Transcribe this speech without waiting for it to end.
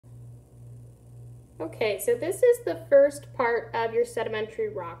Okay, so this is the first part of your sedimentary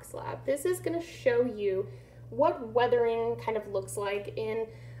rock slab. This is going to show you what weathering kind of looks like in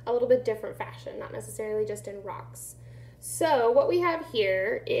a little bit different fashion, not necessarily just in rocks. So what we have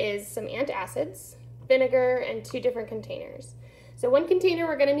here is some antacids, vinegar, and 2 different containers. So one container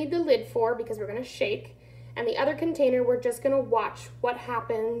we're going to need the lid for because we're going to shake, and the other container we're just going to watch what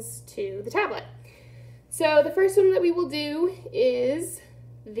happens to the tablet. So the first one that we will do is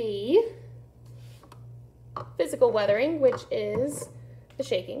the physical weathering, which is the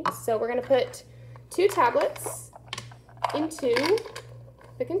shaking. So we're going to put 2 tablets into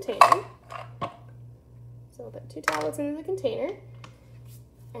the container. So we'll put 2 tablets into the container,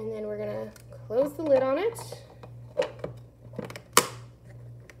 and then we're going to close the lid on it.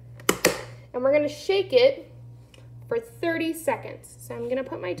 And we're going to shake it for 30 seconds. So I'm going to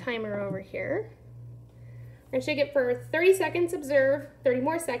put my timer over here. I'm going to shake it for 30 seconds, observe, 30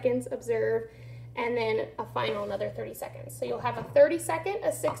 more seconds, observe, and then a final another 30 seconds. So you'll have a 30-second, a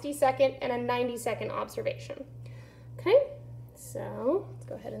 60-second, and a 90-second observation. Okay, so let's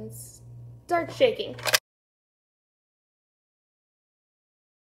go ahead and start shaking.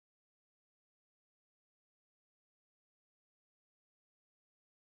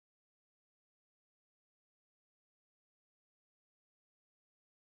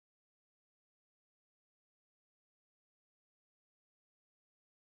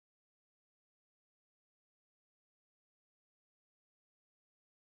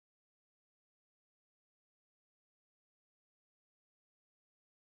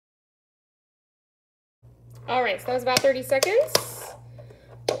 All right, so that was about 30 seconds.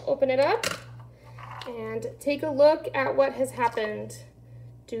 We'll open it up and take a look at what has happened.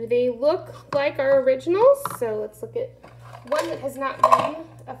 Do they look like our originals? So let's look at one that has not been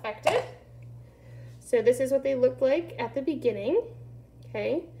affected. So this is what they looked like at the beginning.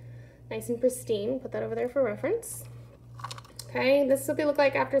 Okay, nice and pristine. Put that over there for reference. Okay, this is what they look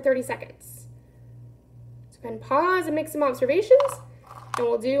like after 30 seconds. So go ahead and pause and make some observations, and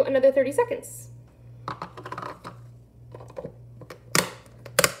we'll do another 30 seconds.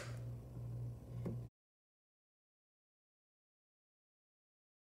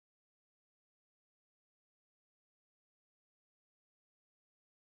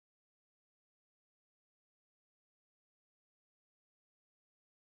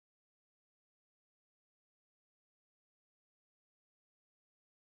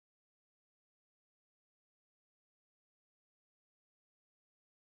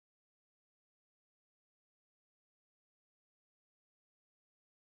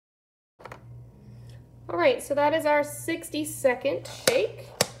 All right, so that is our 60-second shake.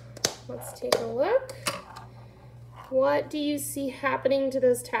 Let's take a look. What do you see happening to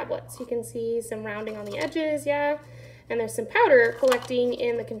those tablets? You can see some rounding on the edges, yeah, and there's some powder collecting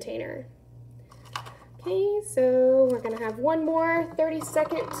in the container. Okay, so we're gonna have one more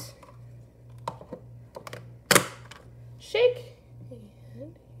 30-second shake, and here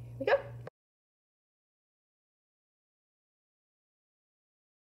we go.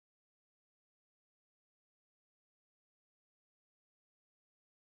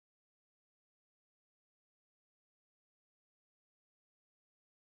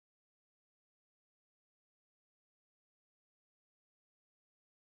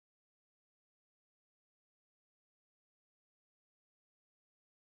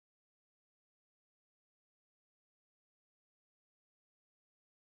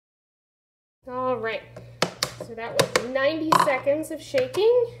 All right, so that was 90 seconds of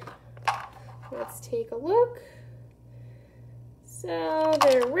shaking. Let's take a look. So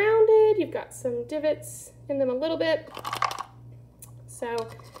they're rounded, you've got some divots in them a little bit. So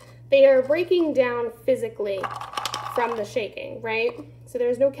they are breaking down physically from the shaking, right? So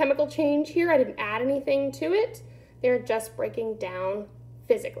there's no chemical change here. I didn't add anything to it. They're just breaking down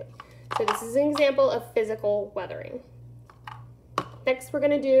physically. So this is an example of physical weathering. Next, we're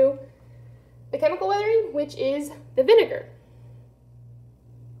gonna do the chemical weathering, which is the vinegar.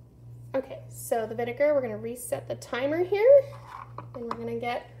 Okay, so the vinegar, we're gonna reset the timer here, and we're gonna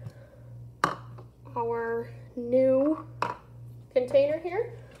get our new container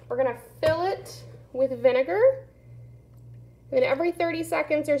here. We're gonna fill it with vinegar, and then every 30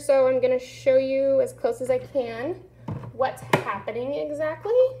 seconds or so, I'm gonna show you as close as I can what's happening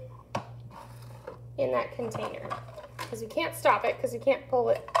exactly in that container. Because you can't stop it, because you can't pull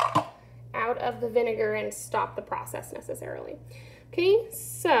it out of the vinegar and stop the process necessarily. Okay,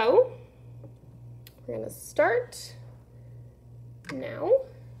 so we're gonna start now,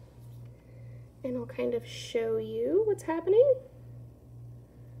 and I'll kind of show you what's happening.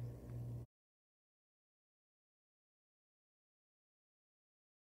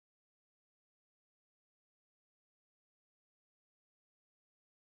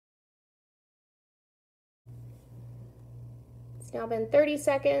 It's now been 30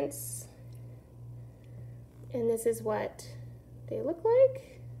 seconds, and this is what they look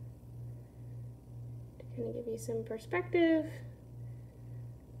like. To kind of give you some perspective,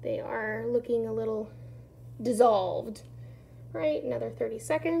 they are looking a little dissolved. Right, another 30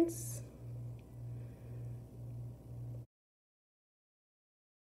 seconds.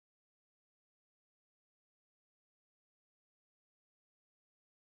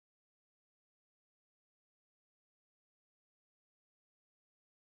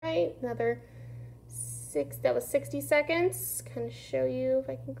 Right, another that was 60 seconds. Kind of show you, if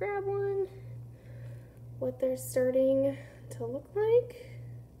I can grab one, what they're starting to look like.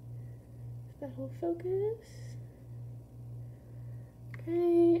 If that'll focus.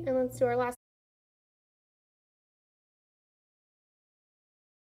 Okay, and let's do our last.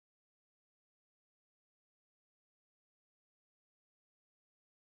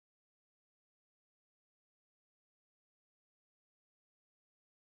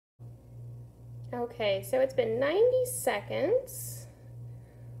 Okay, so it's been 90 seconds.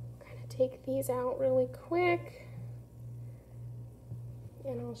 Kind of take these out really quick,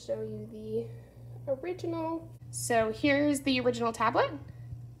 and I'll show you the original. So here's the original tablet.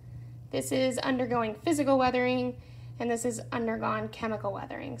 This is undergoing physical weathering, and this is undergone chemical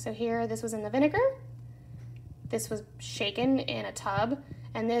weathering. So here, this was in the vinegar, this was shaken in a tub,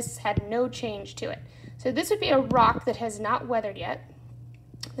 and this had no change to it. So this would be a rock that has not weathered yet.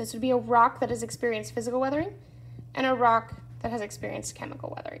 This would be a rock that has experienced physical weathering, and a rock that has experienced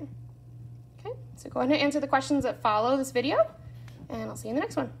chemical weathering. Okay, so go ahead and answer the questions that follow this video, and I'll see you in the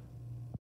next one.